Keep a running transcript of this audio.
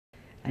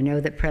I know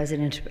that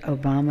President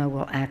Obama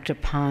will act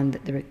upon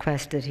the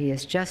request that he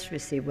has just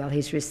received. Well,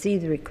 he's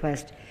received the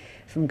request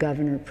from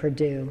Governor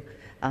Perdue.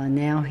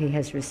 Now he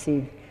has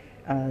received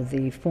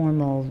the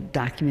formal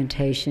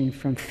documentation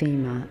from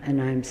FEMA,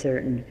 and I'm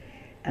certain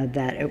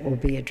that it will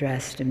be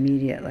addressed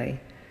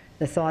immediately.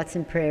 The thoughts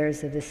and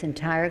prayers of this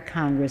entire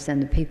Congress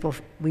and the people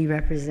we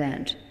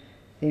represent,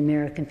 the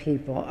American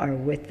people, are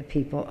with the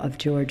people of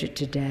Georgia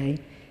today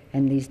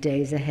and these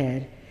days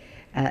ahead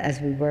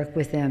as we work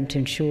with them to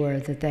ensure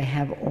that they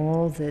have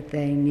all that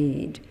they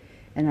need.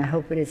 And I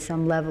hope it is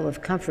some level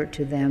of comfort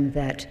to them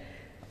that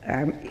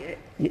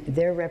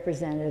their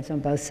representatives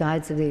on both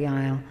sides of the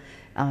aisle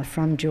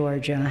from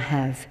Georgia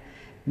have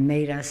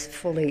made us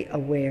fully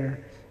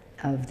aware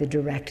of the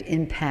direct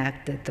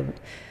impact that the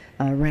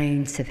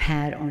rains have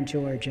had on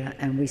Georgia,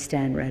 and we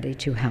stand ready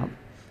to help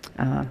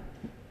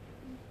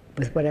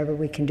with whatever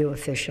we can do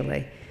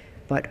officially,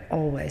 but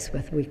always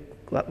with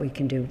what we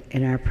can do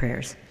in our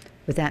prayers.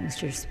 With that,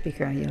 Mr.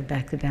 Speaker, I yield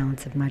back the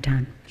balance of my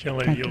time.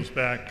 Gentleman yields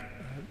back.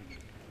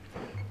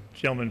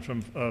 Gentleman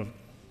from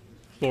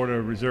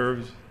Florida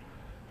reserves.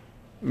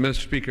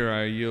 Mr. Speaker,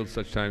 I yield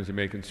such time as you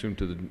may consume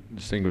to the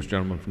distinguished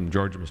gentleman from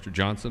Georgia, Mr.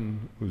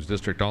 Johnson, whose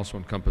district also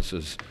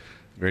encompasses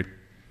a great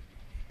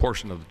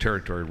portion of the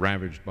territory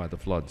ravaged by the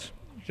floods.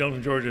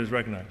 Gentleman from Georgia is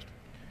recognized.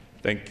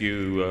 Thank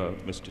you,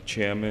 Mr.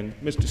 Chairman.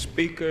 Mr.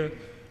 Speaker,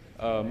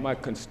 my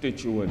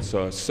constituents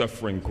are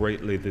suffering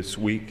greatly this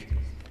week.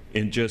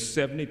 In just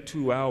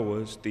 72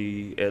 hours,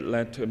 the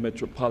Atlanta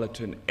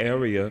metropolitan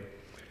area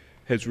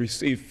has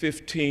received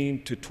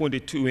 15 to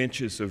 22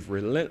 inches of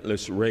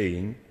relentless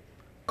rain,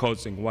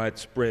 causing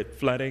widespread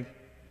flooding,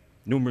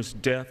 numerous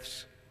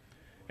deaths,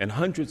 and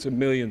hundreds of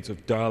millions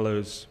of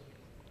dollars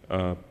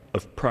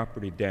of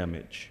property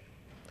damage.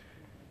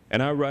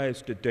 And I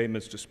rise today,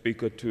 Mr.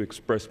 Speaker, to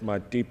express my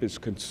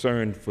deepest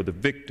concern for the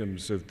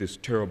victims of this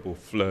terrible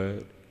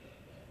flood,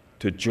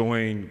 to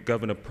join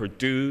Governor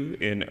Perdue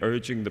in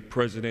urging the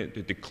President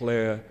to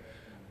declare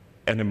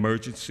an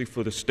emergency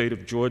for the state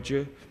of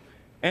Georgia,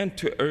 and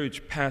to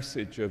urge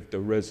passage of the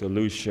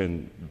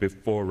resolution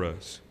before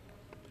us.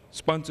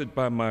 Sponsored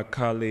by my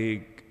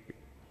colleague,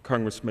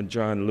 Congressman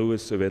John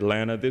Lewis of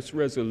Atlanta, this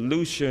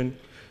resolution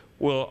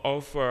will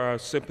offer our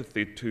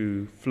sympathy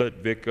to flood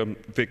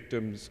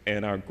victims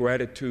and our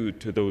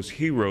gratitude to those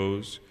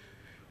heroes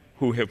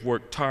who have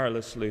worked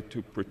tirelessly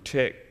to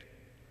protect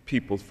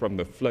people from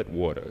the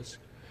floodwaters.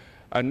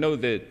 I know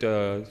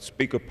that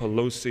Speaker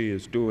Pelosi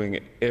is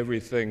doing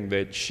everything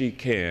that she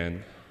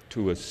can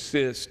to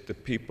assist the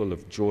people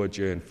of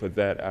Georgia, and for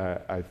that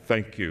I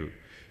thank you.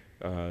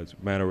 As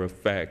a matter of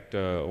fact,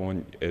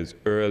 as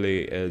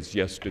early as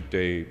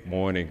yesterday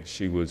morning,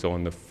 she was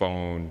on the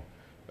phone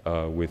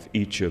with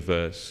each of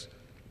us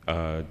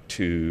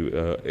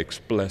to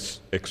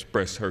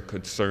express her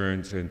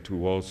concerns and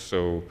to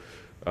also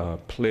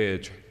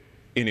pledge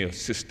any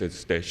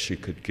assistance that she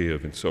could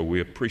give, and so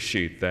we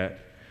appreciate that.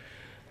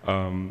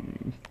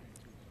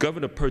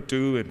 Governor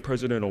Perdue and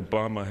President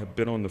Obama have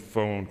been on the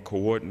phone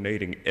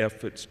coordinating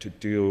efforts to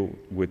deal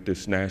with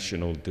this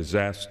national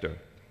disaster.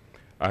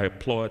 I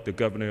applaud the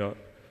governor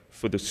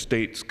for the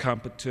state's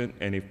competent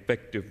and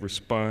effective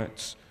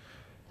response,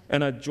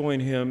 and I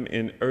join him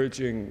in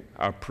urging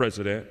our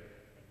president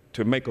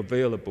to make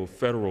available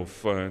federal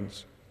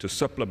funds to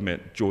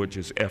supplement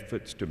Georgia's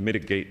efforts to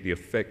mitigate the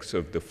effects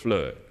of the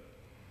flood.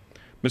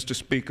 Mr.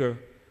 Speaker,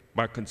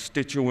 my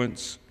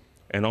constituents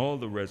and all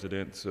the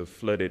residents of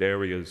flooded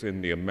areas in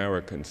the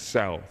American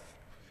South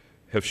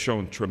have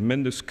shown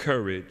tremendous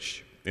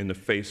courage in the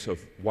face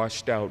of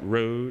washed-out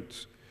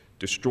roads,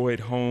 destroyed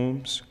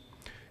homes,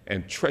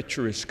 and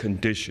treacherous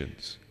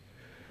conditions.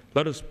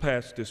 Let us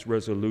pass this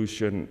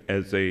resolution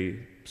as a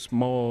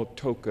small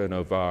token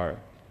of our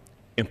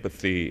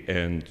empathy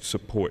and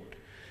support.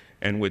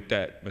 And with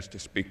that, Mr.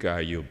 Speaker,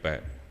 I yield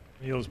back.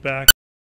 Yields back.